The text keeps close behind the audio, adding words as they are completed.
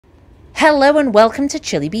Hello and welcome to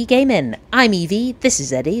Chili Bee Gaming. I'm Evie, this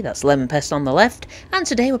is Eddie, that's Lemon Pest on the left, and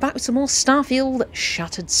today we're back with some more Starfield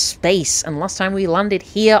Shattered Space. And last time we landed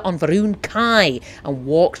here on Varun Kai and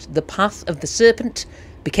walked the path of the serpent,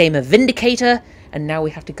 became a Vindicator, and now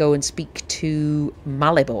we have to go and speak to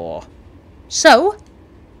Malibor. So,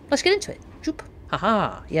 let's get into it. Joop.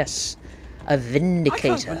 Haha, yes. A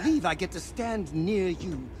Vindicator. I can't believe I get to stand near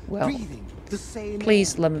you, well, breathing the same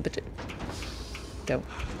please, air. Lemon, but don't.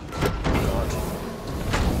 I've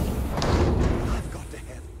got to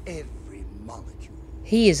have every molecule.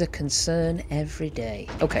 He is a concern every day.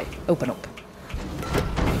 Okay, open up.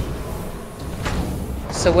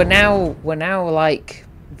 So we're now like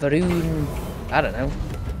Varun. I don't know.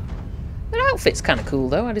 Their outfit's kind of cool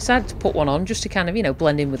though. I decided to put one on just to kind of, you know,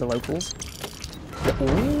 blend in with the locals.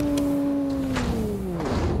 Ooh.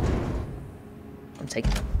 I'm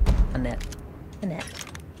taking a net. A net.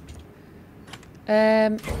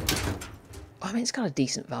 I mean, it's got a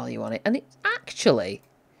decent value on it, and it actually,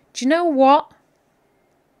 do you know what?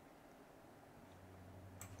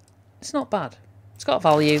 It's not bad. It's got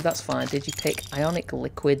value. That's fine. Did you pick ionic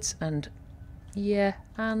liquids and yeah,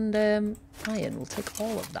 and iron? We'll take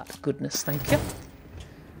all of that goodness. Thank you.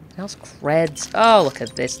 Else creds. Oh, look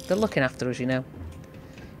at this. They're looking after us, you know.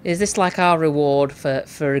 Is this like our reward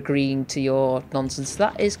for agreeing to your nonsense?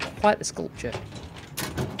 That is quite the sculpture.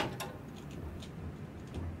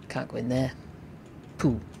 Can't go in there.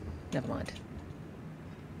 Pooh. Never mind.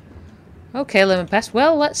 Okay, Lemon Pest.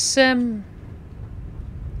 Well, let's go and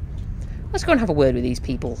have a word with these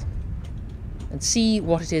people and see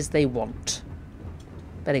what it is they want.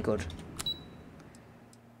 Very good.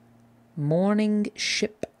 Mourning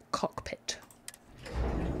Ship cockpit.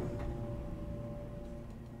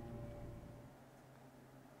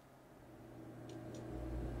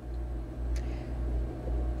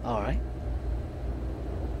 All right.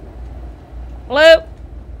 Hello?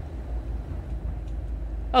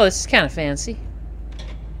 Oh, this is kind of fancy.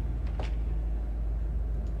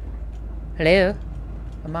 Hello?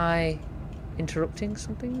 Am I interrupting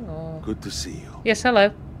something, or...? Good to see you. Yes,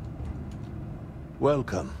 hello.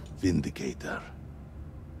 Welcome, Vindicator.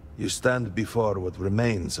 You stand before what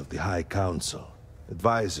remains of the High Council,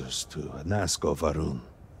 advisors to Anasko Varun.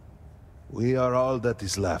 We are all that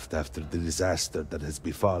is left after the disaster that has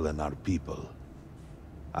befallen our people.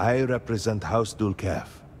 I represent House Dulkef.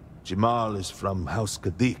 Jamal is from House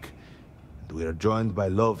Kadik, and we are joined by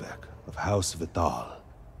Lovek of House Vital.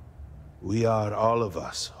 We are, all of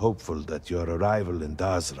us, hopeful that your arrival in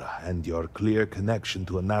Dazra and your clear connection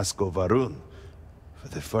to Anasko Varun, for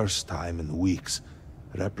the first time in weeks,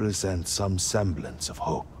 represent some semblance of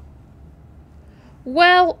hope.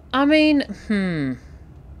 Well, I mean,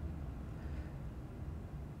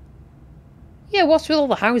 Yeah, what's with all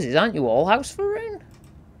the houses? Aren't you all House Varun?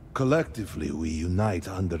 Collectively, we unite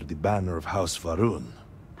under the banner of House Varun,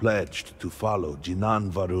 pledged to follow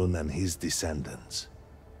Jinan Varun and his descendants.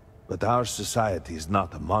 But our society is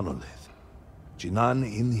not a monolith. Jinan,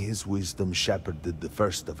 in his wisdom, shepherded the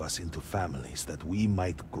first of us into families that we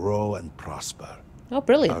might grow and prosper. Oh,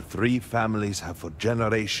 brilliant. Our three families have for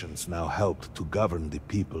generations now helped to govern the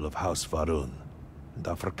people of House Varun, and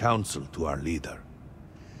offer counsel to our leader.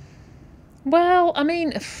 Well, I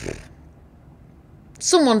mean...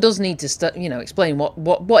 Someone does need to, you know, explain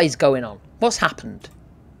what is going on. What's happened?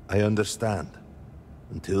 I understand.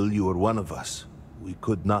 Until you were one of us, we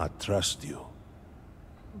could not trust you.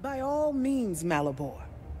 By all means, Malibor.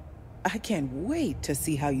 I can't wait to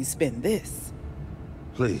see how you spin this.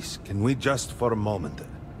 Please, can we just for a moment...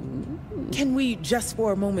 Can we just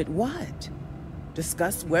for a moment what?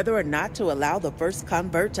 Discuss whether or not to allow the first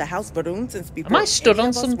convert to House Varun since before... Am I stood any on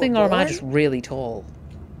of us something, were or am I born? just really tall?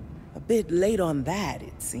 A bit late on that,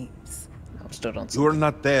 it seems. I'm stood on You something. were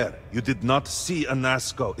not there. You did not see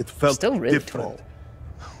Anasko. It felt Still really different. tall.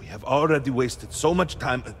 We have already wasted so much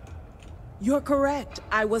time... You're correct.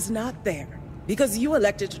 I was not there. Because you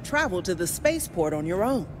elected to travel to the spaceport on your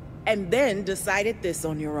own. And then decided this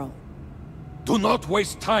on your own. Do not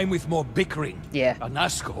waste time with more bickering. Yeah.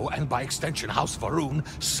 Anasko, and by extension House Varun,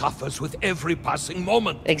 suffers with every passing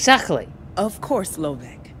moment. Exactly. Of course,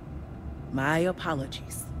 Lovek. My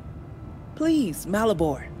apologies. Please,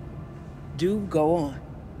 Malibor. Do go on.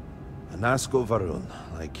 Anasko Varun,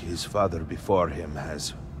 like his father before him,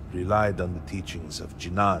 has relied on the teachings of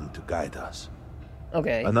Jinan to guide us.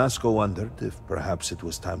 Okay. Anasko wondered if perhaps it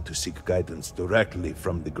was time to seek guidance directly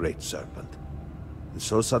from the Great Serpent, and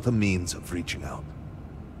so sought a means of reaching out.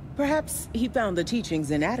 Perhaps he found the teachings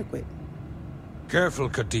inadequate. Careful,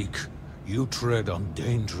 Kadik. You tread on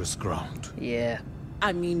dangerous ground. Yeah.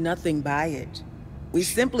 I mean nothing by it. We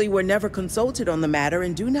simply were never consulted on the matter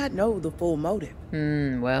and do not know the full motive.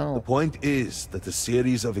 Well. The point is that a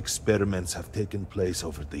series of experiments have taken place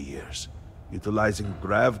over the years, utilizing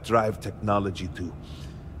grav drive technology to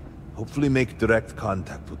hopefully make direct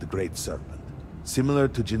contact with the Great Serpent, similar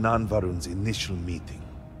to Jinan Varun's initial meeting.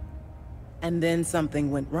 And then something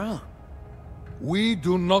went wrong. We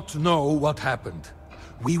do not know what happened.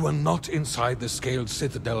 We were not inside the Scaled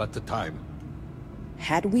Citadel at the time.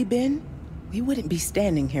 Had we been, we wouldn't be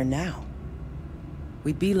standing here now.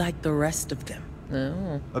 We'd be like the rest of them.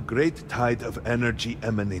 Oh. A great tide of energy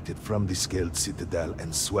emanated from the Scaled Citadel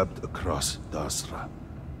and swept across Dasra.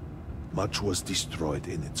 Much was destroyed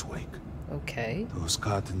in its wake. Okay. Those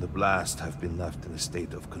caught in the blast have been left in a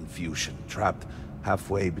state of confusion, trapped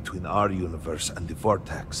halfway between our universe and the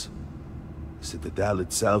Vortex. The Citadel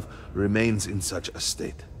itself remains in such a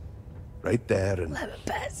state. Right there and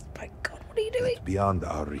Best. My God, what are you doing? beyond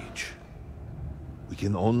our reach. We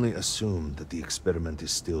can only assume that the experiment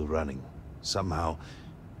is still running, somehow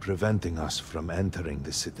preventing us from entering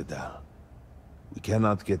the Citadel. We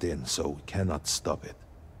cannot get in, so we cannot stop it.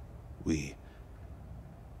 We're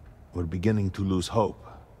beginning to lose hope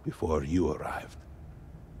before you arrived.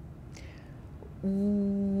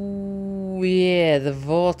 Ooh, yeah, the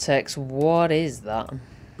Vortex. What is that?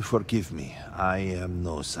 Forgive me, I am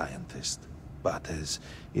no scientist, but as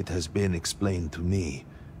it has been explained to me,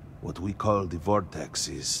 what we call the Vortex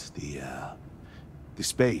is the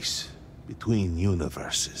space between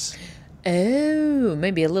universes. Oh,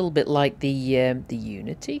 maybe a little bit like the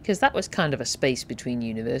Unity, because that was kind of a space between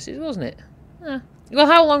universes, wasn't it? Well,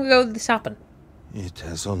 how long ago did this happen? It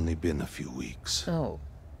has only been a few weeks. Oh.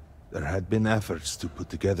 There had been efforts to put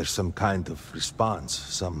together some kind of response,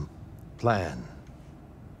 some plan.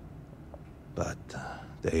 But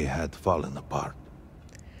they had fallen apart.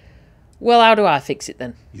 Well, how do I fix it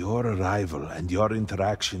then? Your arrival and your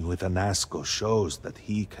interaction with Anasco shows that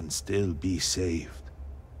he can still be saved.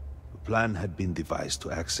 A plan had been devised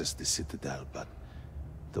to access the Citadel, but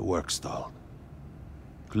the work stalled.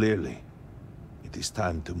 Clearly, it is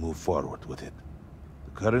time to move forward with it.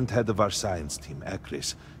 The current head of our science team,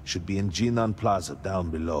 Ekris, should be in Jinan Plaza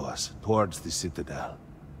down below us, towards the Citadel.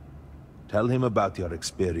 Tell him about your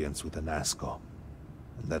experience with Anasco,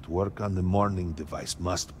 and that work on the Mourning device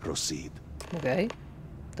must proceed. Okay.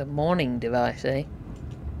 The Mourning device, eh?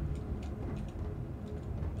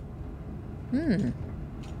 I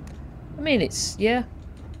mean, it's, yeah.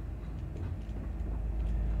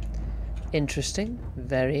 Interesting.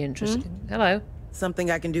 Very interesting. Hello.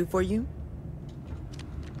 Something I can do for you?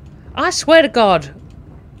 I swear to God,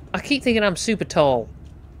 I keep thinking I'm super tall.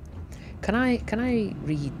 Can I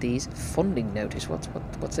read these? Funding notice. What's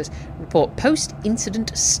this? Report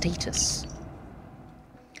post-incident status.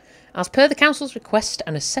 As per the Council's request,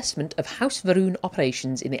 an assessment of House Varun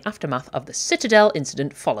operations in the aftermath of the Citadel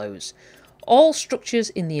incident follows. All structures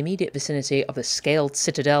in the immediate vicinity of the Scaled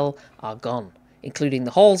Citadel are gone, including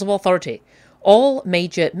the Halls of Authority. All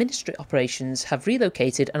major ministry operations have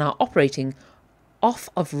relocated and are operating off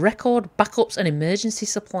of record backups and emergency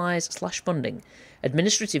supplies / funding.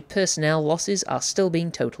 Administrative personnel losses are still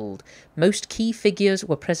being totalled. Most key figures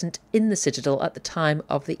were present in the Citadel at the time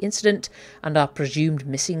of the incident and are presumed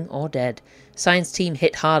missing or dead. Science team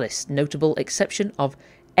hit hardest, notable exception of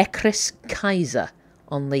Ekris Kaisir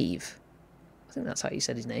on leave. I think that's how you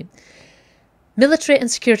said his name. Military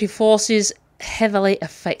and security forces heavily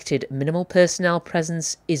affected. Minimal personnel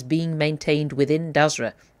presence is being maintained within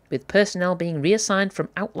Dasra, with personnel being reassigned from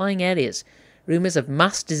outlying areas. Rumours of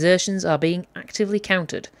mass desertions are being actively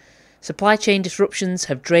countered. Supply chain disruptions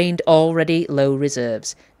have drained already low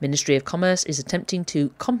reserves. Ministry of Commerce is attempting to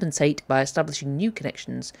compensate by establishing new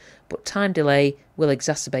connections, but time delay will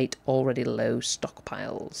exacerbate already low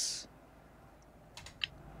stockpiles.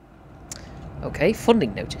 Okay,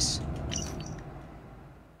 funding notice.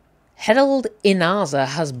 Herald Inaza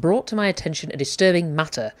has brought to my attention a disturbing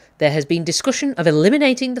matter. There has been discussion of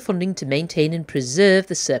eliminating the funding to maintain and preserve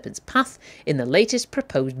the Serpent's Path in the latest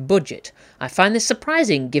proposed budget. I find this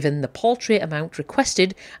surprising given the paltry amount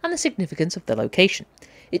requested and the significance of the location.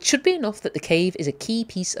 It should be enough that the cave is a key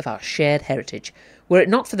piece of our shared heritage. Were it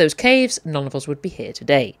not for those caves, none of us would be here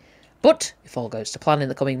today. But, if all goes to plan in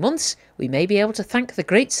the coming months, we may be able to thank the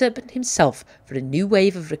Great Serpent himself for a new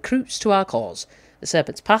wave of recruits to our cause. The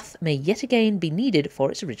Serpent's Path may yet again be needed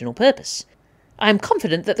for its original purpose. I am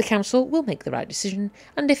confident that the Council will make the right decision,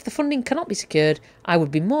 and if the funding cannot be secured, I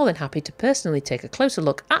would be more than happy to personally take a closer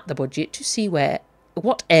look at the budget to see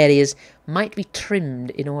what areas might be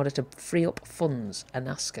trimmed in order to free up funds.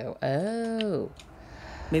 Anasco. Oh.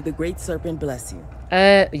 May the Great Serpent bless you.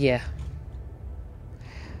 Yeah.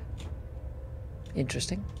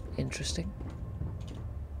 Interesting. Interesting.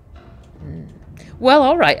 Well,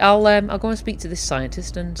 all right. I'll go and speak to this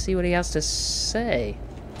scientist and see what he has to say.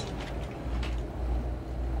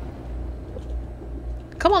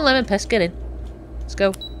 Come on, Lemon Pest, get in. Let's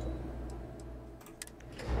go.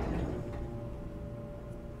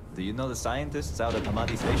 Do you know the scientists out at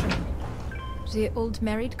Hamadi Station? The old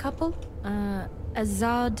married couple?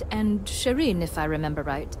 Azad and Shireen, if I remember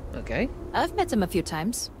right. Okay. I've met them a few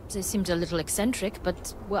times. They seemed a little eccentric,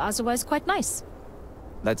 but were otherwise quite nice.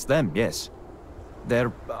 That's them, yes.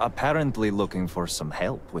 They're apparently looking for some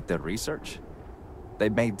help with their research. They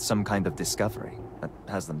made some kind of discovery that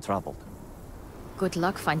has them troubled. Good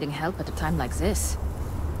luck finding help at a time like this.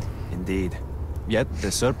 Indeed. Yet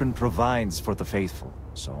the Serpent provides for the faithful,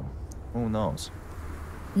 so who knows?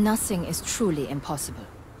 Nothing is truly impossible.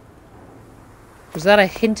 Was that a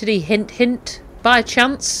hint by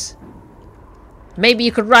chance? Maybe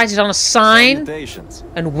you could write it on a sign Salutations.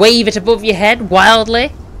 and wave it above your head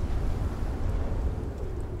wildly.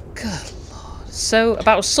 Good lord. So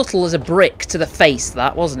about as subtle as a brick to the face,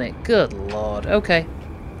 that, wasn't it? Good lord. Okay.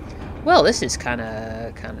 Well, this is kind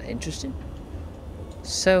of interesting.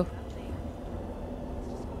 So,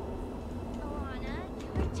 You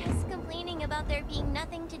were just complaining about there being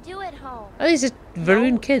nothing to do at home. oh, these are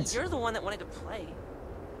Varun kids. You're the one that wanted to play.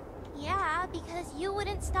 Yeah, because you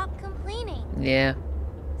wouldn't stop complaining. Yeah.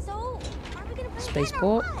 So, are we gonna play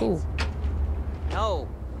Spaceport. again or Cool. what? No.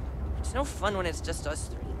 It's no fun when it's just us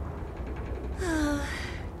three.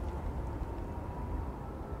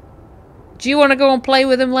 Do you want to go and play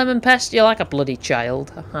with him, Lemon Pest? You're like a bloody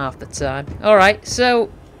child half the time. Alright,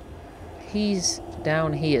 so he's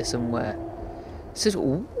down here somewhere. So,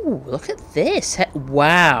 ooh, look at this.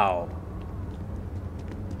 Wow.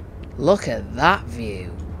 Look at that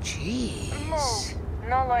view. Jeez.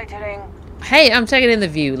 No loitering. Hey, I'm taking in the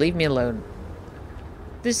view. Leave me alone.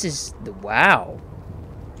 This is the wow.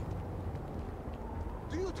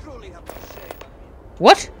 Do you truly have no shame?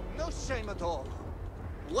 What? No shame at all.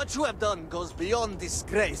 What you have done goes beyond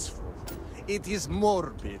disgraceful. It is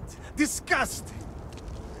morbid, disgusting.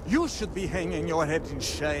 You should be hanging your head in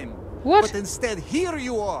shame. What? But instead, here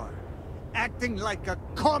you are, acting like a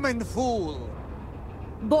common fool.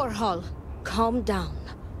 Borhal, calm down.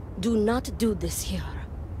 Do not do this here.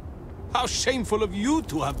 How shameful of you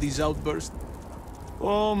to have these outbursts.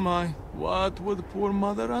 Oh my, what would poor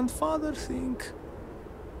mother and father think?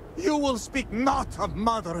 You will speak not of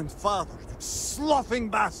mother and father, sloughing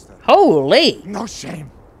bastard. Holy. No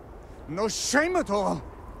shame. No shame at all.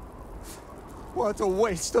 What a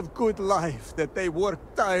waste of good life that they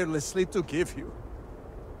worked tirelessly to give you.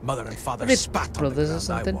 Mother and father They're spat on the brothers or ground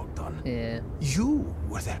something? I walked on. Yeah. You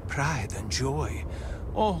were their pride and joy.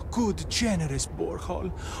 Oh, good, generous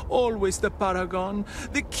Borhal. Always the paragon,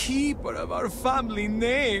 the keeper of our family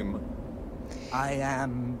name. I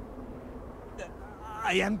am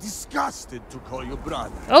disgusted to call you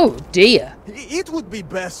brother. Oh dear. It would be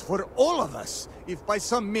best for all of us if by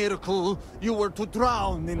some miracle you were to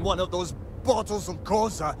drown in one of those bottles of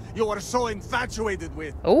Koza you are so infatuated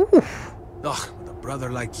with. Oh. Ugh, with a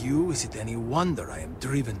brother like you, is it any wonder I am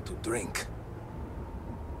driven to drink?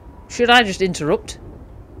 Should I just interrupt?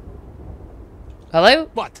 Hello?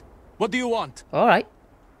 What? What do you want? Alright.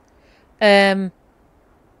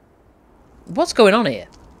 What's going on here?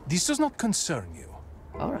 This does not concern you.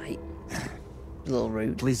 Alright. A little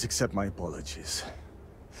rude. Please accept my apologies.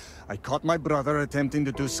 I caught my brother attempting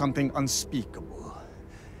to do something unspeakable,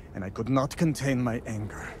 and I could not contain my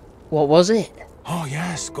anger. What was it? Oh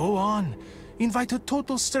yes, go on. Invite a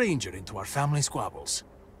total stranger into our family squabbles.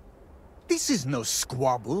 This is no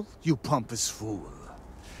squabble, you pompous fool.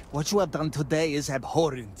 What you have done today is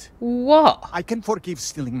abhorrent. What? I can forgive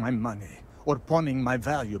stealing my money or pawning my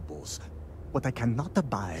valuables. What I cannot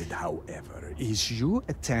abide, however, is you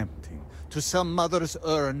attempting to some mother's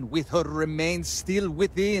urn with her remains still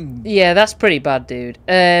within. Yeah, that's pretty bad, dude.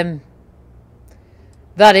 That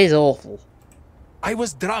is awful. I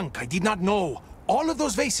was drunk, I did not know. All of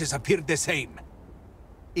those vases appeared the same.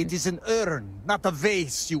 It is an urn, not a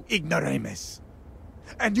vase, you ignoramus.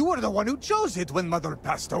 And you were the one who chose it when Mother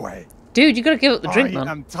passed away. Dude, you gotta give up the drink, man.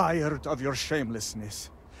 I am tired of your shamelessness.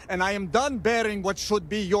 And I am done bearing what should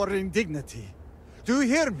be your indignity. Do you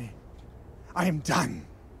hear me? I am done.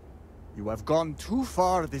 You have gone too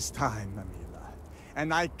far this time, Amila.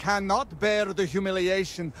 And I cannot bear the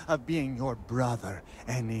humiliation of being your brother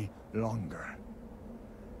any longer.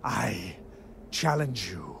 I challenge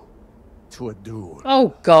you to a duel.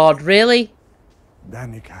 Oh god, really?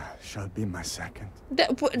 Danica shall be my second.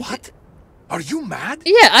 What? Are you mad?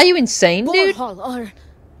 Yeah, are you insane, dude? Borhal,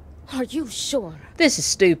 Are you sure? This is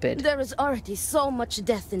stupid. There is already so much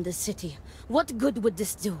death in the city. What good would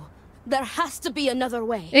this do? There has to be another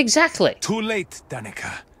way. Exactly. Too late,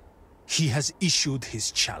 Danica. He has issued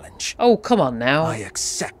his challenge. Oh, come on now. I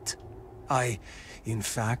accept. I, in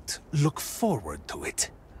fact, look forward to it.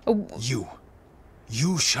 Oh.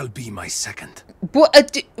 You shall be my second.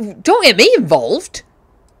 What? Don't get me involved.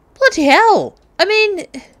 Bloody hell. I mean...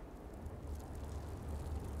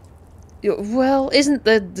 Well, isn't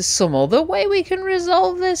there some other way we can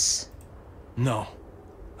resolve this? No.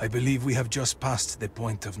 I believe we have just passed the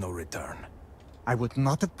point of no return. I would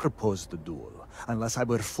not have proposed the duel unless I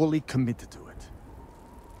were fully committed to it.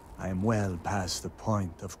 I am well past the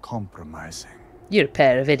point of compromising. You're a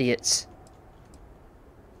pair of idiots.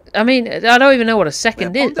 I mean, I don't even know what a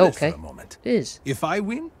second is. Okay. For a moment. It is. If I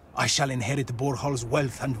win, I shall inherit Borhal's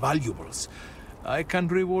wealth and valuables. I can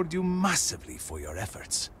reward you massively for your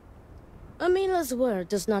efforts. Amila's word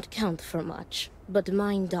does not count for much, but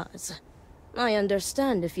mine does. I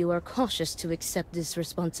understand if you are cautious to accept this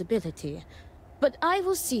responsibility, but I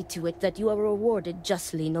will see to it that you are rewarded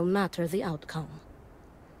justly no matter the outcome.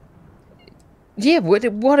 Yeah,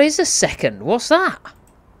 what is a second? What's that?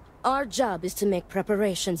 Our job is to make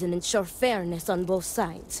preparations and ensure fairness on both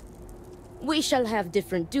sides. We shall have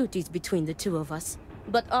different duties between the two of us,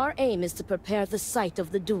 but our aim is to prepare the site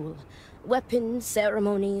of the duel, weapons,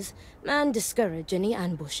 ceremonies, and discourage any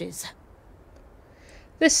ambushes.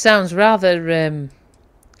 This sounds rather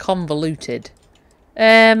convoluted.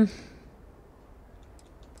 I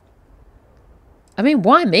mean,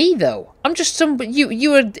 why me though? I'm just some.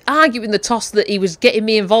 You were arguing the toss that he was getting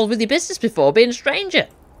me involved with your business before being a stranger.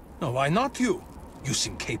 No, why not you? You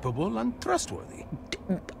seem capable and trustworthy.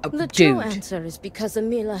 The true answer is because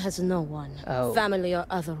Amila has no one, family or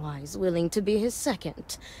otherwise, willing to be his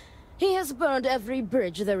second. He has burned every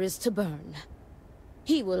bridge there is to burn.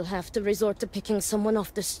 He will have to resort to picking someone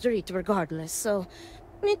off the street regardless, so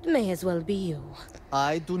it may as well be you.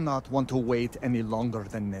 I do not want to wait any longer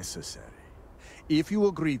than necessary. If you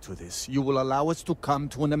agree to this, you will allow us to come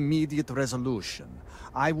to an immediate resolution.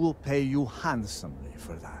 I will pay you handsomely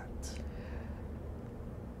for that.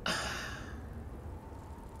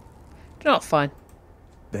 Not fine.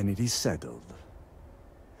 Then it is settled.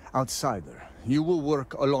 Outsider, you will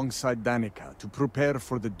work alongside Danica to prepare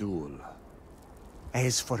for the duel.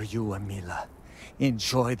 As for you, Amila,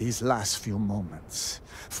 enjoy these last few moments.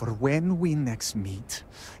 For when we next meet,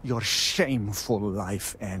 your shameful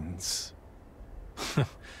life ends.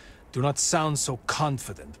 Do not sound so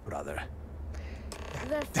confident, brother.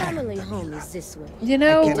 Their family home is this way. You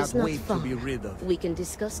know, it is not wait far. to be rid of. We can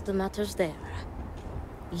discuss the matters there.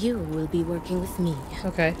 You will be working with me.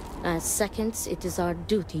 Okay. As seconds, it is our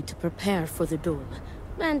duty to prepare for the duel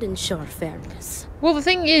and ensure fairness. Well, the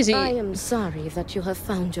thing is, I am sorry that you have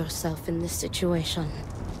found yourself in this situation.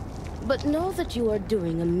 But know that you are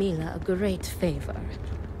doing Amila a great favor.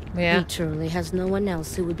 Yeah. He truly has no one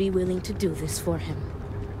else who would be willing to do this for him.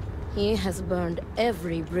 He has burned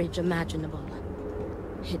every bridge imaginable.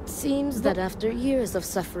 It seems that after years of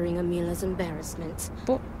suffering Amila's embarrassment,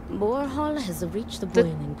 Borhal has reached the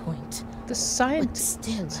boiling point. The scientist.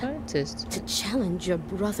 To challenge your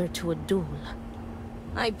brother to a duel.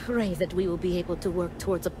 I pray that we will be able to work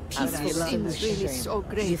towards a peaceful solution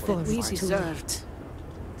before it's too late.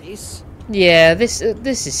 This? Yeah, this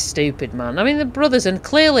is stupid, man. I mean, the brothers, and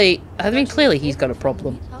clearly he's got a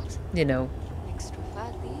problem. You know,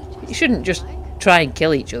 you shouldn't just try and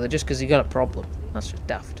kill each other just because you got a problem. That's just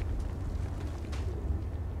daft.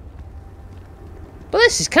 But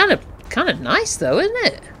this is kind of nice, though,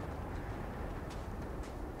 isn't it?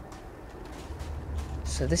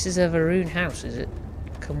 So this is a Varun house, is it?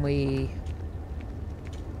 Can we?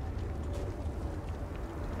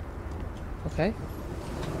 Okay.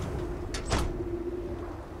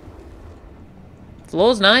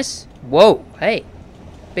 Floor's nice. Whoa, hey.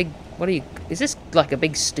 Big, what are you, is this like a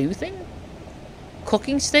big stew thing?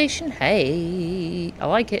 Cooking station? Hey, I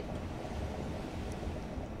like it.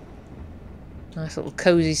 Nice little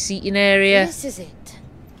cozy seating area. This is it.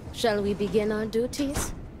 Shall we begin our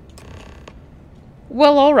duties?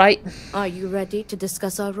 Well, alright. Are you ready to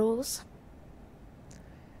discuss our roles?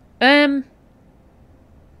 They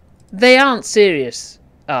aren't serious,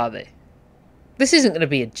 are they? This isn't going to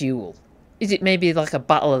be a duel. Is it maybe like a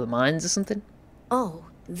battle of the minds or something? Oh,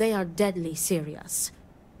 they are deadly serious.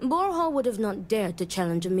 Borhal would have not dared to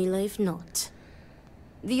challenge Amila if not.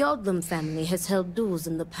 The Odlum family has held duels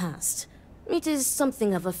in the past. It is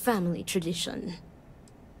something of a family tradition.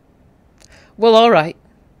 Well, alright.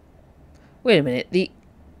 Wait a minute, the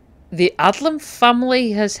Adlam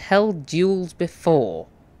family has held duels before.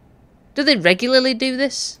 Do they regularly do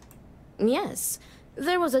this? Yes.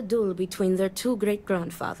 There was a duel between their two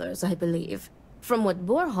great-grandfathers, I believe. From what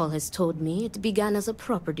Borhall has told me, it began as a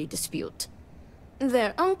property dispute.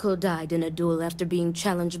 Their uncle died in a duel after being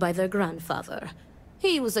challenged by their grandfather.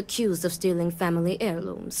 He was accused of stealing family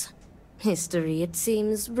heirlooms. History, it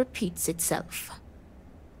seems, repeats itself.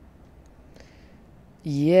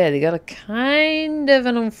 Yeah, they got a kind of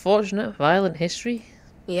an unfortunate, violent history.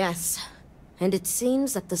 Yes, and it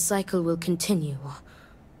seems that the cycle will continue.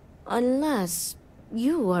 Unless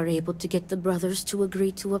you are able to get the brothers to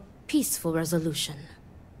agree to a peaceful resolution.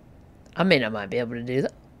 I mean, I might be able to do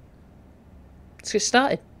that. Let's get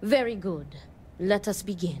started. Very good. Let us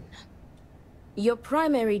begin. Your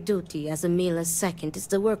primary duty as Emila's second is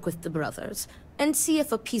to work with the brothers and see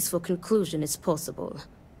if a peaceful conclusion is possible.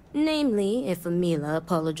 Namely, if Emila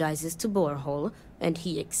apologizes to Borhall and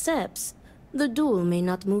he accepts, the duel may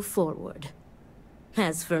not move forward.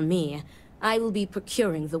 As for me, I will be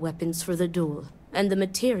procuring the weapons for the duel and the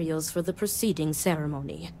materials for the preceding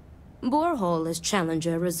ceremony. Borhall, as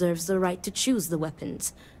challenger, reserves the right to choose the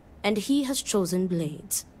weapons, and he has chosen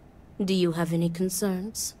blades. Do you have any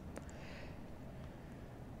concerns?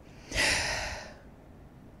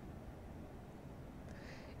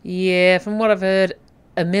 Yeah, from what I've heard,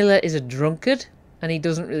 Emila is a drunkard, and he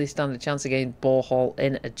doesn't really stand a chance against Borhall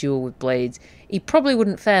in a duel with blades. He probably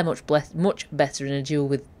wouldn't fare much better in a duel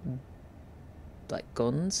with, like,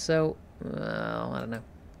 guns, so, well, I don't know.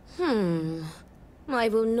 I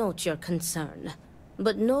will note your concern,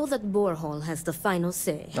 but know that Borhall has the final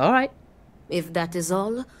say. Alright. If that is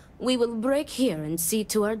all, we will break here and see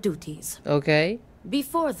to our duties. Okay.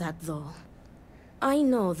 Before that, though, I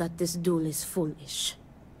know that this duel is foolish.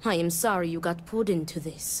 I am sorry you got pulled into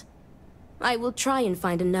this. I will try and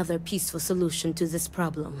find another peaceful solution to this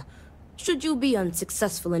problem, should you be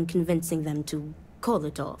unsuccessful in convincing them to call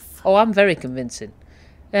it off. Oh, I'm very convincing.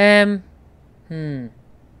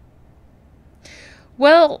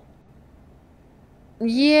 Well,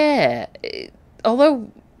 yeah.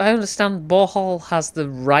 Although I understand Borhall has the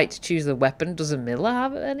right to choose the weapon, does Emila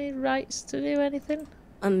have any rights to do anything?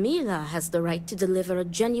 Emila has the right to deliver a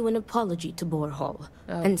genuine apology to Borhall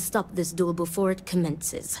and stop this duel before it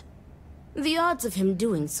commences. The odds of him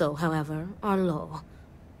doing so, however, are low.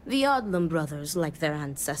 The Odlum brothers, like their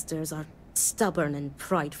ancestors, are stubborn and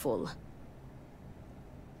prideful.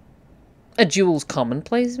 Are duels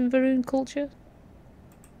commonplace in Varun culture?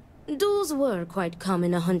 Duels were quite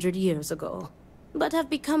common 100 years ago, but have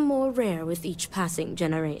become more rare with each passing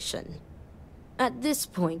generation. At this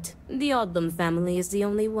point, the Odlum family is the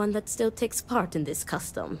only one that still takes part in this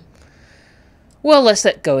custom. Well, let's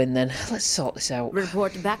get going then. Let's sort this out.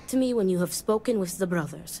 Report back to me when you have spoken with the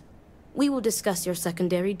brothers. We will discuss your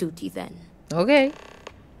secondary duty then. Okay.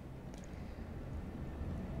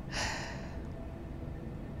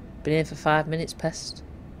 Been here for 5 minutes, Pest.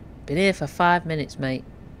 Been here for 5 minutes, mate.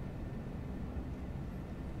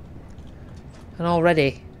 And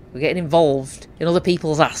already, we're getting involved in other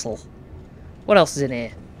people's hassle. What else is in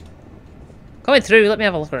here? Coming through, let me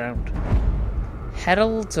have a look around.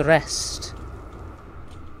 Herald's Rest.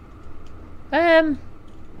 Is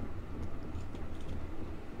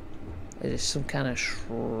this some kind of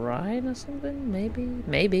shrine or something?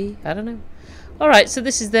 Maybe, I don't know. Alright, so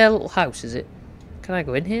this is their little house, is it? Can I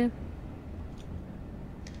go in here?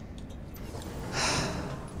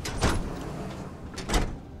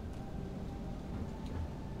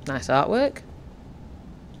 Nice artwork.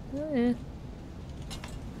 Oh, yeah.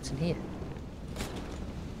 What's in here?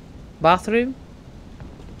 Bathroom.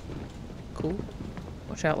 Cool.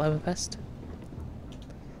 Watch out, Lemon Pest.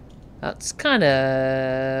 That's kind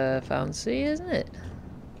of fancy, isn't it?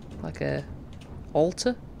 Like a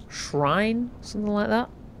altar, shrine, something like that.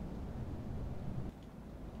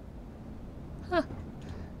 Huh.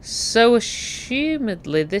 So,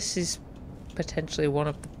 assumedly, this is potentially one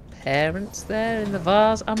of the parents there in the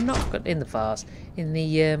vase. I'm not in the vase. In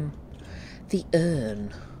the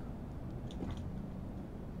urn.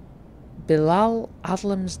 Bilal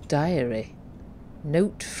Adlam's diary.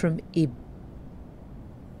 Note from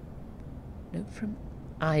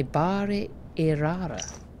Ibari Irara.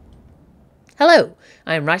 Hello,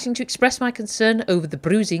 I am writing to express my concern over the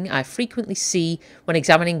bruising I frequently see when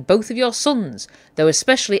examining both of your sons, though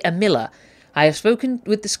especially Emila. I have spoken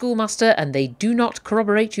with the schoolmaster and they do not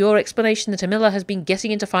corroborate your explanation that Emila has been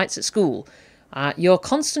getting into fights at school. Your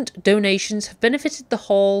constant donations have benefited the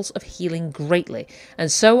halls of healing greatly,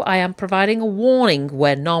 and so I am providing a warning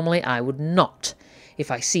where normally I would not. If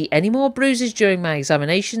I see any more bruises during my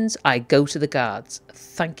examinations, I go to the guards.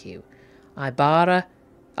 Thank you. Ibari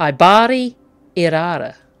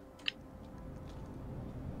Irara.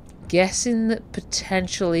 guessing that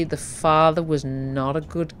potentially the father was not a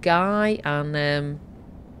good guy and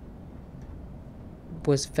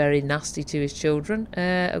was very nasty to his children.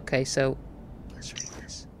 Okay, so let's read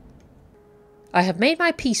this. I have made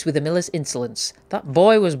my peace with Amila's insolence. That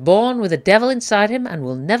boy was born with a devil inside him and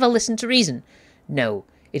will never listen to reason. No,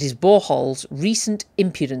 it is Borhal's recent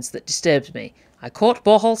impudence that disturbs me. I caught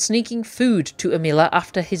Borhal sneaking food to Amila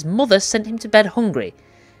after his mother sent him to bed hungry.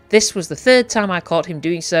 This was the third time I caught him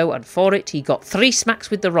doing so, and for it he got 3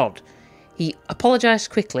 smacks with the rod. He apologised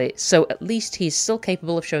quickly, so at least he is still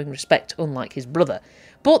capable of showing respect, unlike his brother.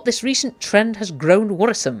 But this recent trend has grown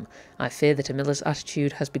worrisome. I fear that Amila's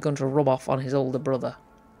attitude has begun to rub off on his older brother.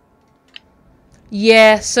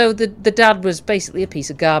 Yeah, so the dad was basically a piece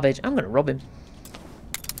of garbage. I'm going to rob him.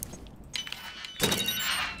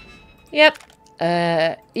 Yep.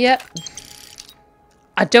 Yep.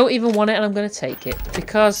 I don't even want it and I'm going to take it.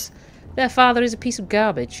 Because their father is a piece of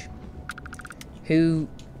garbage. Who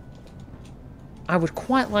I would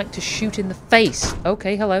quite like to shoot in the face.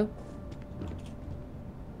 Okay, hello.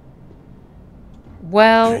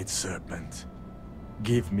 Well... Great Serpent,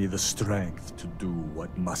 give me the strength to do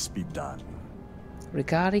what must be done.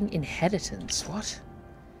 Regarding inheritance, what?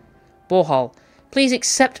 Borhal, please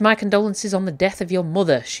accept my condolences on the death of your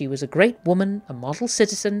mother. She was a great woman, a model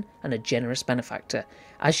citizen, and a generous benefactor,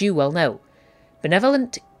 as you well know.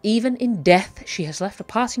 Benevolent even in death, she has left a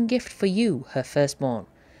parting gift for you, her firstborn.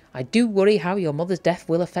 I do worry how your mother's death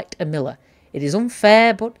will affect Amila. It is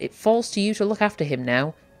unfair, but it falls to you to look after him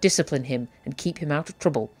now, discipline him, and keep him out of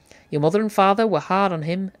trouble. Your mother and father were hard on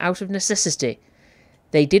him out of necessity.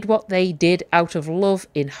 They did what they did out of love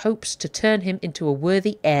in hopes to turn him into a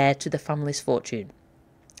worthy heir to the family's fortune.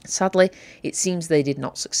 Sadly, it seems they did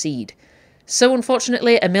not succeed. So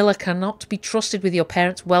unfortunately, Amila cannot be trusted with your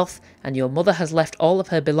parents' wealth, and your mother has left all of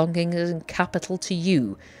her belongings and capital to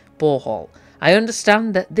you, Borhal. I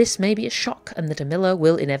understand that this may be a shock, and that Amila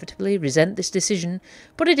will inevitably resent this decision,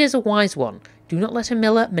 but it is a wise one. Do not let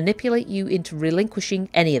Amila manipulate you into relinquishing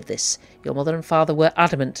any of this. Your mother and father were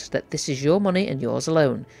adamant that this is your money and yours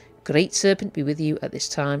alone. Great Serpent be with you at this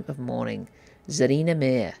time of mourning. Zarina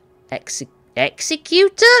Mir.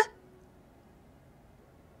 Executor?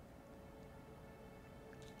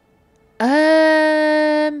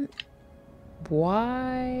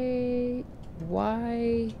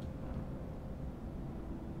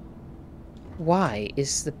 Why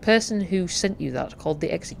is the person who sent you that called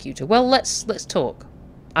the Executor? Well, let's talk.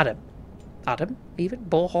 Adam, even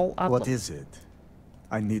Borhal Adam. What is it?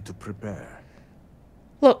 I need to prepare.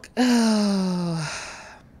 Look,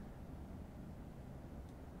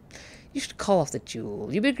 you should call off the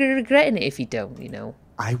duel. You'll be regretting it if you don't, you know.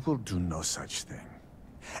 I will do no such thing,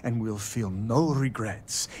 and will feel no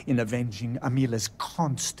regrets in avenging Amila's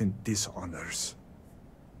constant dishonors.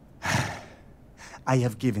 I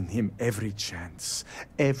have given him every chance,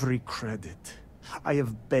 every credit. I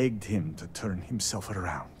have begged him to turn himself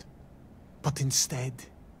around. But instead,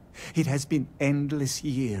 it has been endless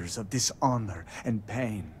years of dishonor and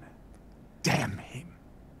pain. Damn him.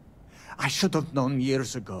 I should have known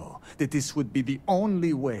years ago that this would be the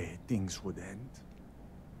only way things would end.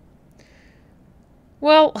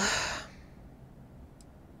 Well...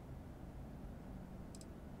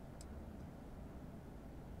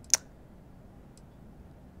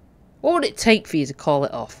 what would it take for you to call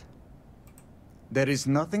it off? There is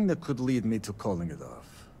nothing that could lead me to calling it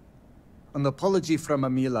off. An apology from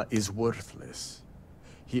Amila is worthless.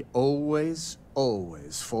 He always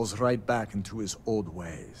falls right back into his old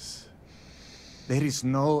ways. There is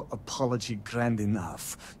no apology grand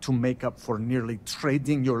enough to make up for nearly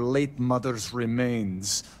trading your late mother's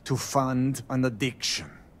remains to fund an addiction.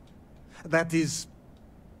 That is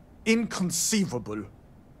inconceivable.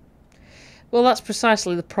 Well, that's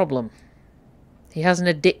precisely the problem. He has an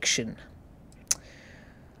addiction.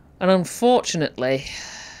 And unfortunately,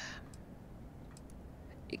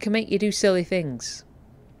 it can make you do silly things.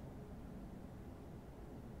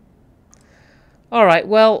 Alright,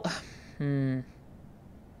 well... Isn't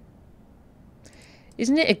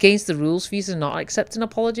it against the rules for you to not accept an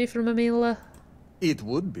apology from Amila? It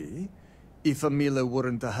would be, if Amila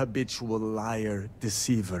weren't a habitual liar,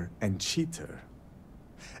 deceiver, and cheater.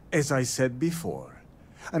 As I said before,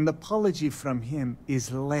 an apology from him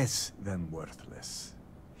is less than worthless.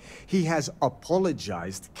 He has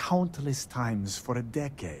apologized countless times for a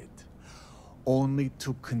decade, only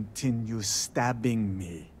to continue stabbing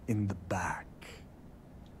me in the back.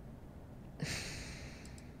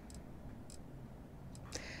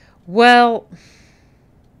 Well...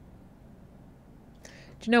 do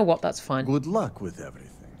you know what? That's fine. Good luck with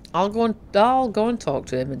everything. I'll go and talk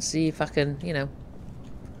to him and see if I can, you know...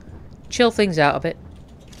 chill things out a bit.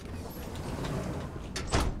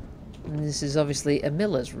 And this is obviously a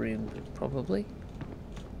miller's room, probably.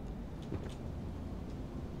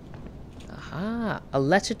 Aha, a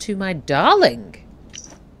letter to my darling.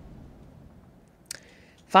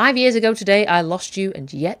 5 years ago today I lost you,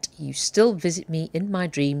 and yet you still visit me in my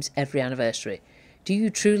dreams every anniversary. Do you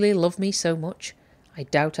truly love me so much? I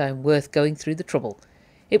doubt I am worth going through the trouble.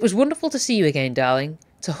 It was wonderful to see you again, darling.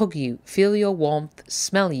 To hug you, feel your warmth,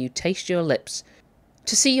 smell you, taste your lips.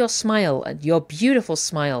 To see your smile, and your beautiful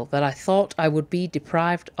smile that I thought I would be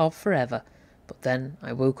deprived of forever. But then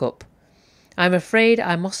I woke up. I am afraid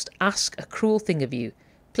I must ask a cruel thing of you.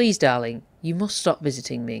 Please, darling, you must stop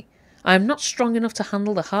visiting me. I am not strong enough to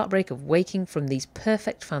handle the heartbreak of waking from these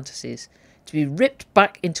perfect fantasies. To be ripped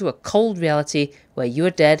back into a cold reality where you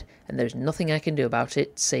are dead and there is nothing I can do about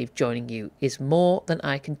it save joining you is more than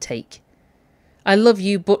I can take. I love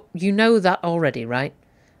you, but you know that already, right?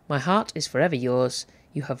 My heart is forever yours.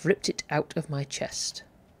 You have ripped it out of my chest.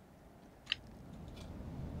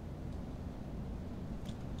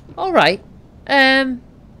 Alright.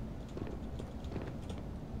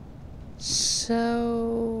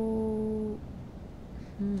 So...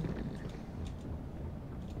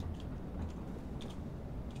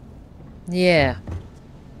 Yeah.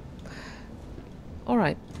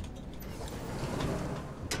 Alright.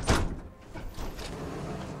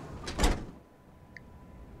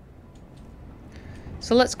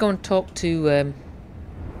 So let's go and talk to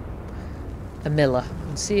a miller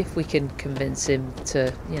and see if we can convince him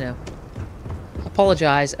to, you know,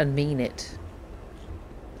 apologise and mean it.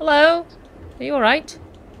 Hello? Are you alright?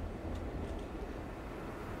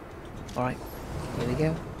 Alright, here we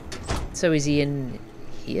go. So is he in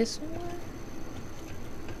here somewhere?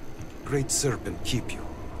 Great serpent keep you.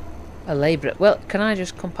 A labourer. Well, can I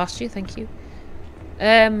just come past you? Thank you.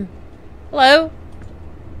 Hello?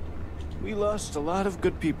 We lost a lot of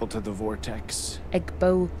good people to the vortex. Ekris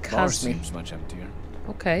Bar Kaisir. seems much emptier.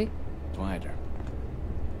 Okay. Wider.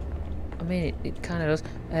 I mean, it kind of does.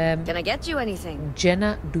 Can I get you anything?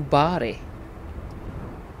 Jenna Dubari.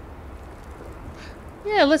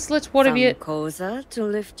 Yeah, let's what have you... Koza to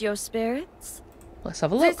lift your spirits? Let's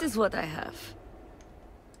have a look. This is what I have.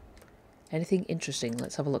 Anything interesting?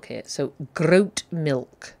 Let's have a look here. So, groat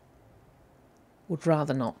milk. Would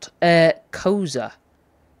rather not. Koza.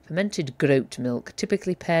 Fermented groat milk,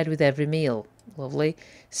 typically paired with every meal. Lovely.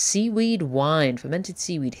 Seaweed wine. Fermented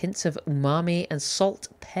seaweed. Hints of umami and salt.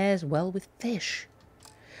 Pairs well with fish.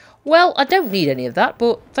 Well, I don't need any of that,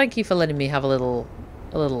 but thank you for letting me have a little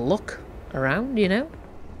look around, you know.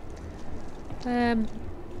 I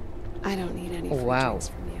don't need any free drinks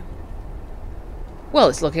from you. Well,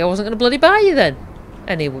 it's lucky I wasn't going to bloody buy you then.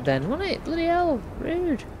 Wasn't it? Bloody hell.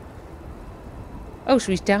 Rude. Oh,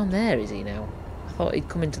 so he's down there, is he now? I thought he'd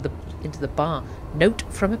come into the bar. Note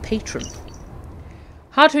from a patron.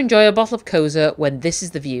 Hard to enjoy a bottle of Koza when this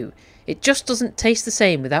is the view. It just doesn't taste the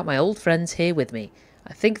same without my old friends here with me.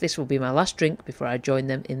 I think this will be my last drink before I join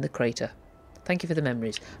them in the crater. Thank you for the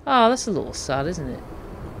memories. Oh, that's a little sad, isn't it?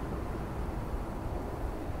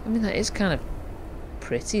 I mean, that is kind of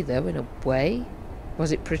pretty, though, in a way.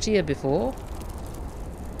 Was it prettier before?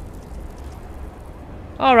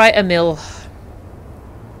 Alright, Emil.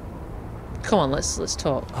 Come on, let's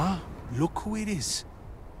talk. Ah, look who it is.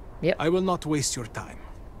 Yep. I will not waste your time.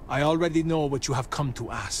 I already know what you have come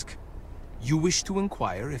to ask. You wish to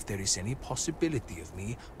inquire if there is any possibility of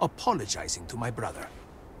me apologizing to my brother.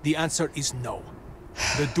 The answer is no.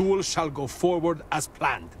 The duel shall go forward as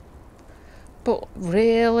planned. But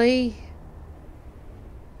really?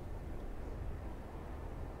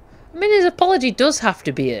 I mean, his apology does have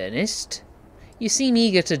to be earnest. You seem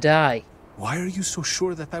eager to die. Why are you so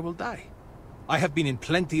sure that I will die? I have been in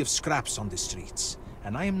plenty of scraps on the streets,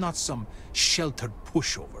 and I am not some sheltered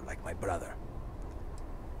pushover like my brother.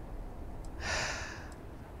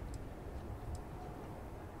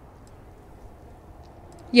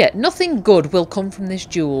 Yeah, nothing good will come from this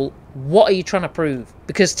duel. What are you trying to prove?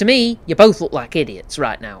 Because to me, you both look like idiots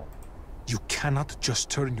right now. You cannot just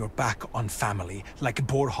turn your back on family like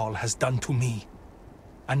Borhall has done to me.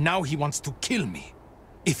 And now he wants to kill me.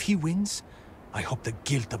 If he wins, I hope the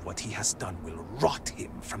guilt of what he has done will rot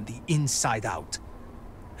him from the inside out.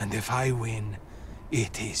 And if I win,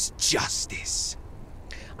 it is justice.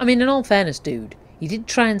 I mean, in all fairness, dude, you did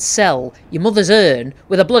try and sell your mother's urn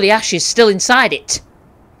with the bloody ashes still inside it.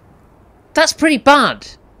 That's pretty bad.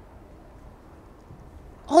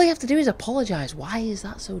 All you have to do is apologise. Why is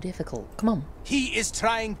that so difficult? Come on. He is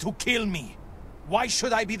trying to kill me. Why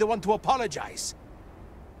should I be the one to apologise?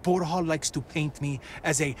 Borhall likes to paint me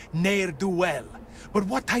as a ne'er-do-well. But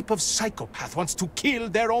what type of psychopath wants to kill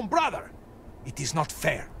their own brother? It is not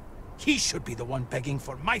fair. He should be the one begging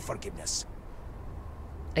for my forgiveness.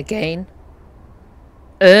 Again.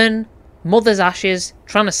 Earn mother's ashes,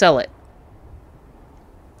 trying to sell it.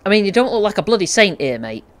 I mean, you don't look like a bloody saint here,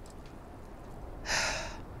 mate.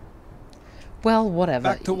 Well, whatever.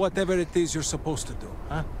 Back to whatever it is you're supposed to do,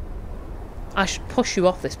 huh? I should push you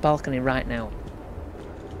off this balcony right now.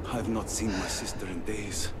 I've not seen my sister in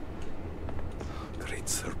days. Great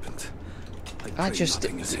serpent. I just...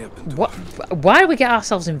 nothing has happened to what? her. Why do we get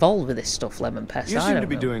ourselves involved with this stuff, Lemon Pest? You I seem don't to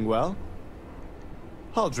be know. doing well.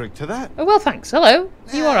 I'll drink to that. Oh, well, thanks. Hello.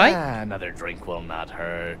 You alright? Another drink will not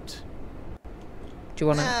hurt. Do you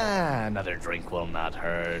want to... Another drink will not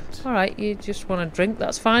hurt. Alright, you just want to drink?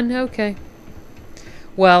 That's fine. Okay.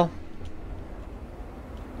 Well...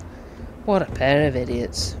 What a pair of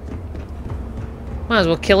idiots. Might as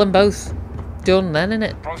well kill them both. Done then,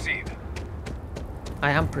 innit? Proceed.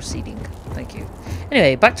 I am proceeding. Thank you.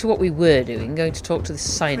 Anyway, back to what we were doing. Going to talk to the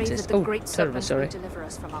scientist. Oh, terribly sorry. Deliver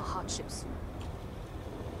us from our hardships.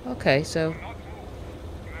 Okay, so...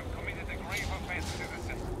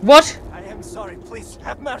 What? I am sorry. Please,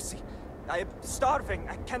 have mercy. I am starving.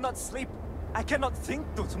 I cannot sleep. I cannot think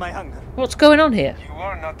due to my hunger. What's going on here? You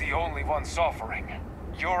are not the only one suffering.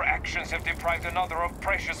 Your actions have deprived another of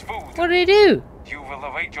precious food. What did he do? You will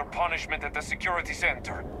await your punishment at the security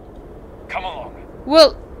center. Come along.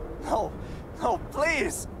 Well... No. No,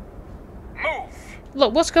 please. Move.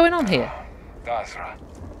 Look, what's going on here? Dazra.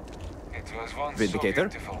 It was once Vindicator? so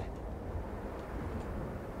beautiful.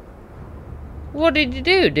 What did you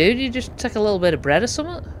do, dude? You just took a little bit of bread or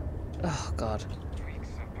something? Oh, God.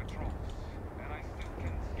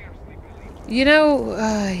 You know,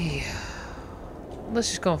 let's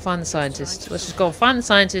just go and find the scientist. Let's just go and find the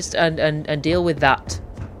scientist and deal with that.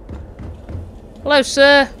 Hello,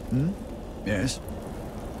 sir. Hmm? Yes?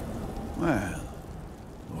 Well,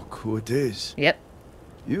 look who it is. Yep.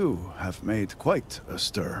 You have made quite a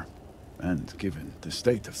stir. And given the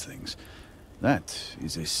state of things, that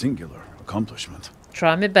is a singular accomplishment.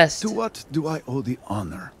 Try my best. To what do I owe the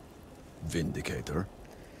honor, Vindicator?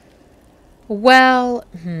 Well,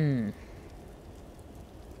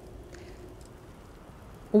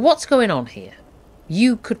 what's going on here?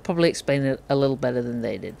 You could probably explain it a little better than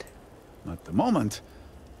they did. At the moment,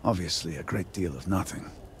 obviously a great deal of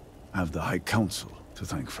nothing. Have the High Council to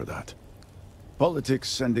thank for that.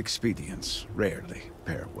 Politics and expedience rarely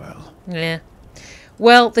pair well. Yeah.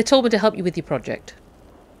 Well, they told me to help you with your project.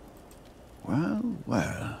 Well,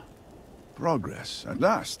 well. Progress, at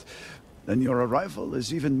last. Then your arrival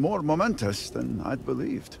is even more momentous than I'd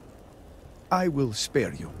believed. I will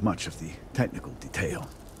spare you much of the technical detail,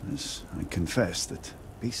 as I confess that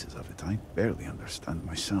pieces of it I barely understand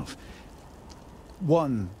myself.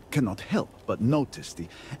 One cannot help but notice the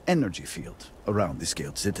energy field around the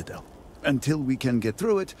Scaled Citadel. Until we can get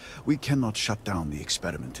through it, we cannot shut down the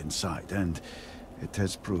experiment inside, and it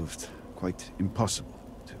has proved quite impossible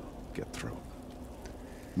to get through.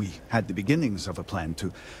 We had the beginnings of a plan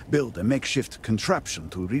to build a makeshift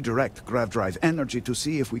contraption to redirect grav drive energy to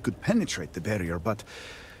see if we could penetrate the barrier, but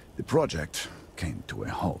the project came to a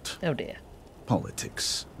halt. Oh dear.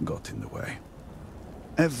 Politics got in the way.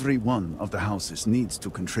 Every one of the houses needs to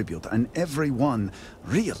contribute, and everyone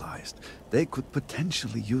realized they could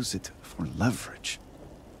potentially use it for leverage.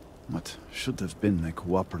 What should have been a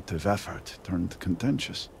cooperative effort turned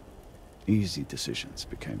contentious. Easy decisions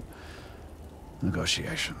became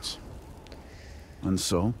negotiations. And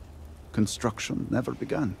so, construction never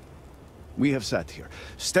began. We have sat here,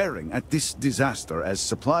 staring at this disaster as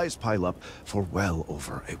supplies pile up for well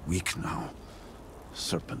over a week now.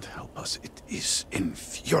 Serpent help us, it is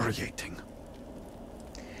infuriating.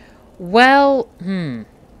 Well,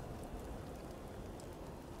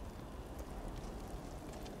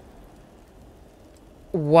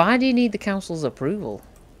 Why do you need the council's approval?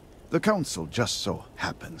 The council just so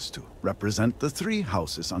happens to represent the 3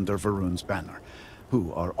 houses under Varun's banner,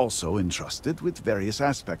 who are also entrusted with various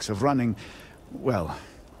aspects of running, well,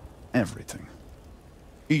 everything.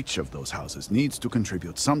 Each of those houses needs to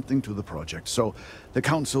contribute something to the project, so the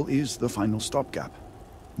council is the final stopgap.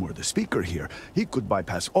 Were the speaker here, he could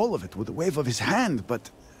bypass all of it with a wave of his hand, but,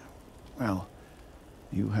 well,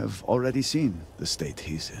 you have already seen the state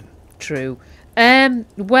he's in. True.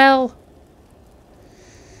 Well...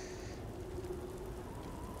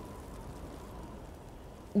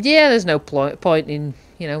 Yeah, there's no point in,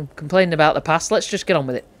 complaining about the past. Let's just get on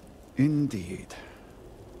with it. Indeed.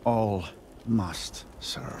 All must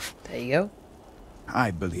serve. There you go.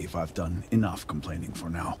 I believe I've done enough complaining for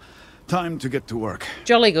now. Time to get to work.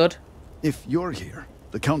 Jolly good. If you're here,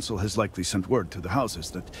 the Council has likely sent word to the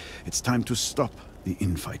houses that it's time to stop the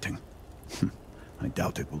infighting. I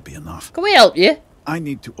doubt it will be enough. Can we help you? I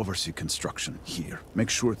need to oversee construction here. Make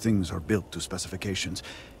sure things are built to specifications.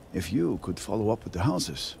 If you could follow up with the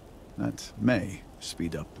houses, that may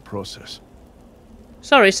speed up the process.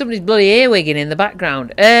 Sorry, somebody's bloody earwigging in the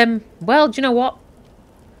background. Well, do you know what?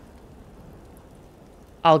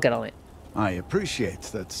 I'll get on it. I appreciate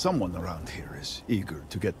that someone around here is eager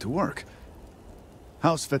to get to work.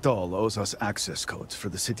 House Vetol owes us access codes for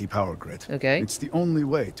the city power grid. Okay. It's the only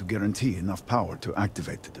way to guarantee enough power to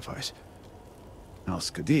activate the device. House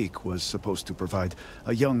Kadik was supposed to provide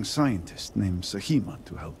a young scientist named Sahima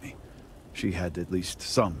to help me. She had at least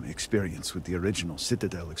some experience with the original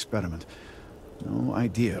Citadel experiment. No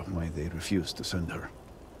idea why they refused to send her.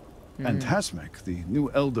 And Hasmek, the new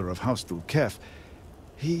elder of House Dulkef,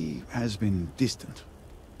 he has been distant,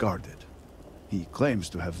 guarded. He claims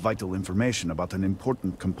to have vital information about an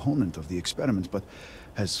important component of the experiment, but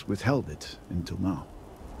has withheld it until now.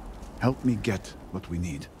 Help me get what we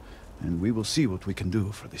need, and we will see what we can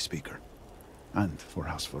do for the Speaker, and for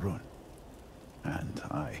House Varun. And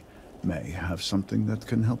I may have something that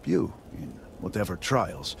can help you in whatever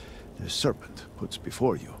trials the Serpent puts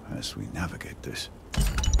before you as we navigate this.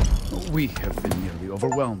 We have been nearly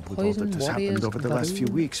overwhelmed with all that has happened over the last few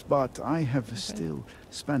weeks, but I have still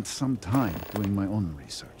spent some time doing my own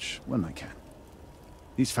research when I can.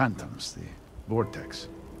 These phantoms, the vortex.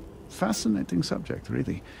 Fascinating subject,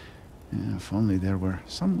 really. Yeah, if only there were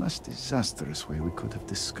some less disastrous way we could have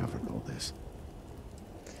discovered all this.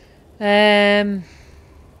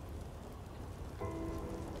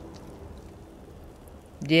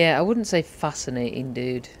 Yeah, I wouldn't say fascinating,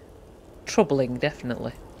 dude. Troubling,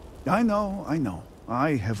 definitely. I know.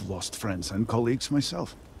 I have lost friends and colleagues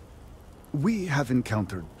myself. We have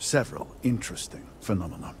encountered several interesting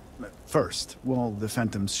phenomena. First, while the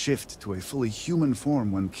phantoms shift to a fully human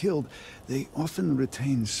form when killed, they often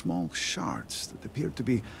retain small shards that appear to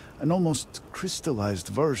be an almost crystallized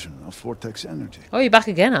version of vortex energy. Oh, you're back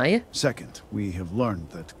again, are you? Second, we have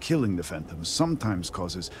learned that killing the phantoms sometimes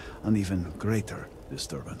causes an even greater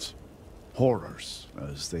disturbance. Horrors,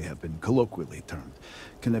 as they have been colloquially termed,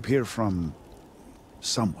 can appear from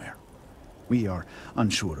somewhere. We are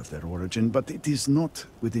unsure of their origin, but it is not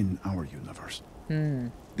within our universe.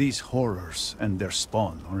 These horrors and their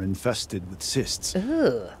spawn are infested with cysts,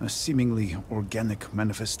 a seemingly organic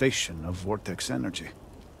manifestation of vortex energy.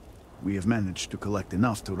 We have managed to collect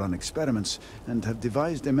enough to run experiments and have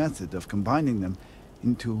devised a method of combining them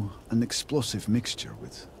into an explosive mixture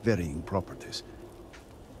with varying properties.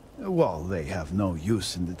 While they have no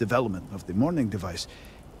use in the development of the Mourning device,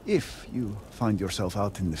 if you find yourself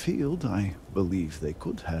out in the field, I believe they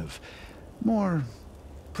could have more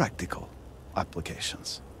practical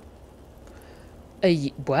applications.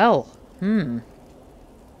 Hey,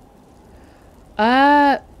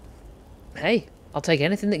 I'll take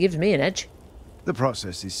anything that gives me an edge. The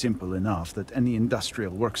process is simple enough that any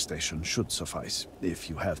industrial workstation should suffice, if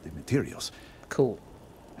you have the materials. Cool.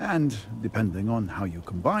 And depending on how you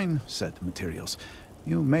combine said materials,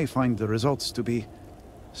 you may find the results to be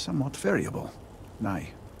somewhat variable. I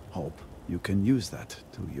hope you can use that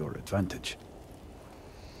to your advantage.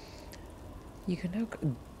 You can now...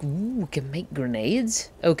 Ooh, we can make grenades?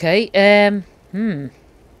 Okay,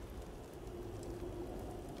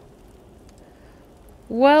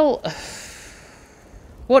 Well...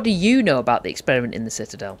 What do you know about the experiment in the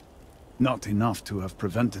Citadel? Not enough to have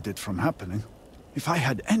prevented it from happening. If I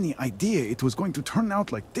had any idea it was going to turn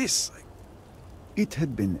out like this... It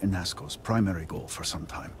had been Enasko's primary goal for some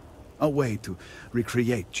time. A way to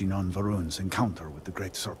recreate Jinan Varun's encounter with the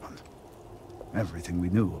Great Serpent. Everything we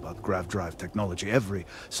knew about grav drive technology, every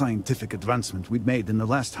scientific advancement we'd made in the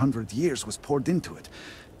last 100 years was poured into it.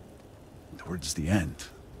 Towards the end,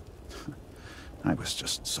 I was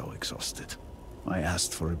just so exhausted. I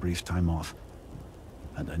asked for a brief time off.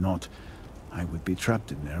 Had I not, I would be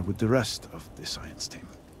trapped in there with the rest of the science team.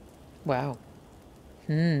 Wow.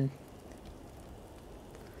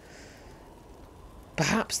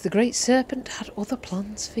 Perhaps the Great Serpent had other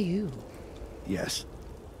plans for you. Yes.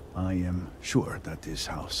 I am sure that is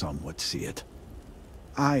how some would see it.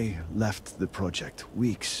 I left the project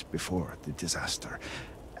weeks before the disaster,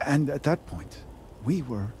 and at that point, we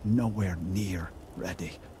were nowhere near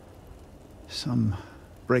ready. Some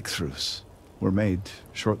breakthroughs were made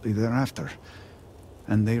shortly thereafter,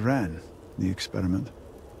 and they ran the experiment.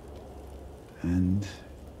 And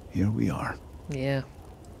here we are. Yeah.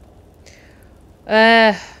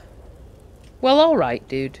 Well, alright,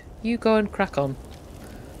 dude. You go and crack on.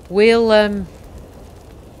 We'll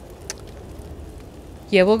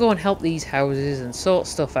Yeah, we'll go and help these houses and sort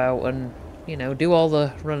stuff out and, you know, do all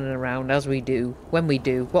the running around as we do, when we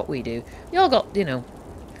do, what we do. You all got, you know,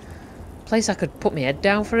 place I could put my head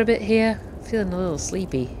down for a bit here. Feeling a little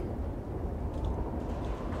sleepy.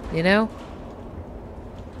 You know?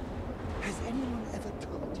 Has anyone ever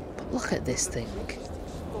told you? But look at this thing. Look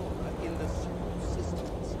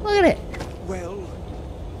at it. Well,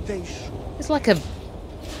 they should. It's like a...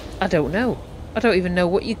 I don't know. I don't even know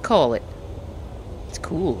what you'd call it. It's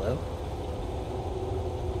cool, though.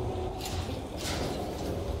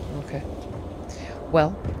 Okay.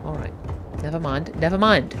 Well, alright. Never mind. Never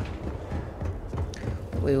mind.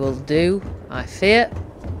 What we will do, I fear,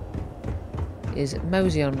 is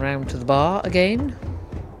mosey on round to the bar again.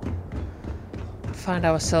 Find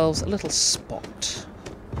ourselves a little spot.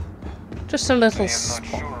 Just a little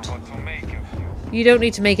spot. You don't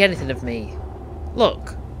need to make anything of me.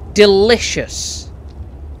 Look. Delicious.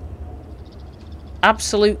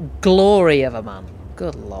 Absolute glory of a man.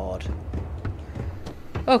 Good lord.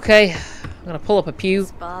 Okay. I'm going to pull up a pew.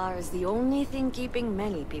 This bar is the only thing keeping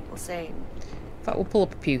many people sane. In fact, we'll pull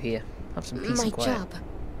up a pew here. Have some peace and quiet. My job.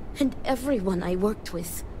 And everyone I worked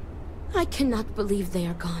with. I cannot believe they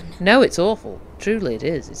are gone. No, it's awful. Truly it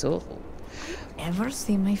is. It's awful. Ever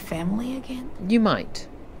see my family again? You might.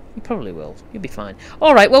 You probably will. You'll be fine.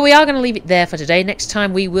 Alright, well, we are going to leave it there for today. Next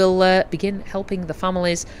time we will begin helping the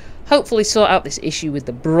families. Hopefully sort out this issue with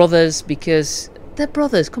the brothers, because they're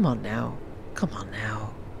brothers. Come on now. Come on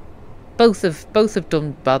now. Both have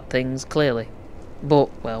done bad things, clearly. But,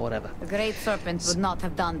 well, whatever. The Great Serpent would not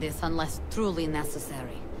have done this unless truly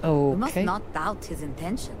necessary. Okay. We must not doubt his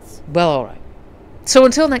intentions. Well, alright. So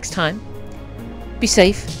until next time, be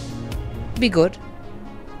safe, be good,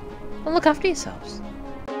 and look after yourselves.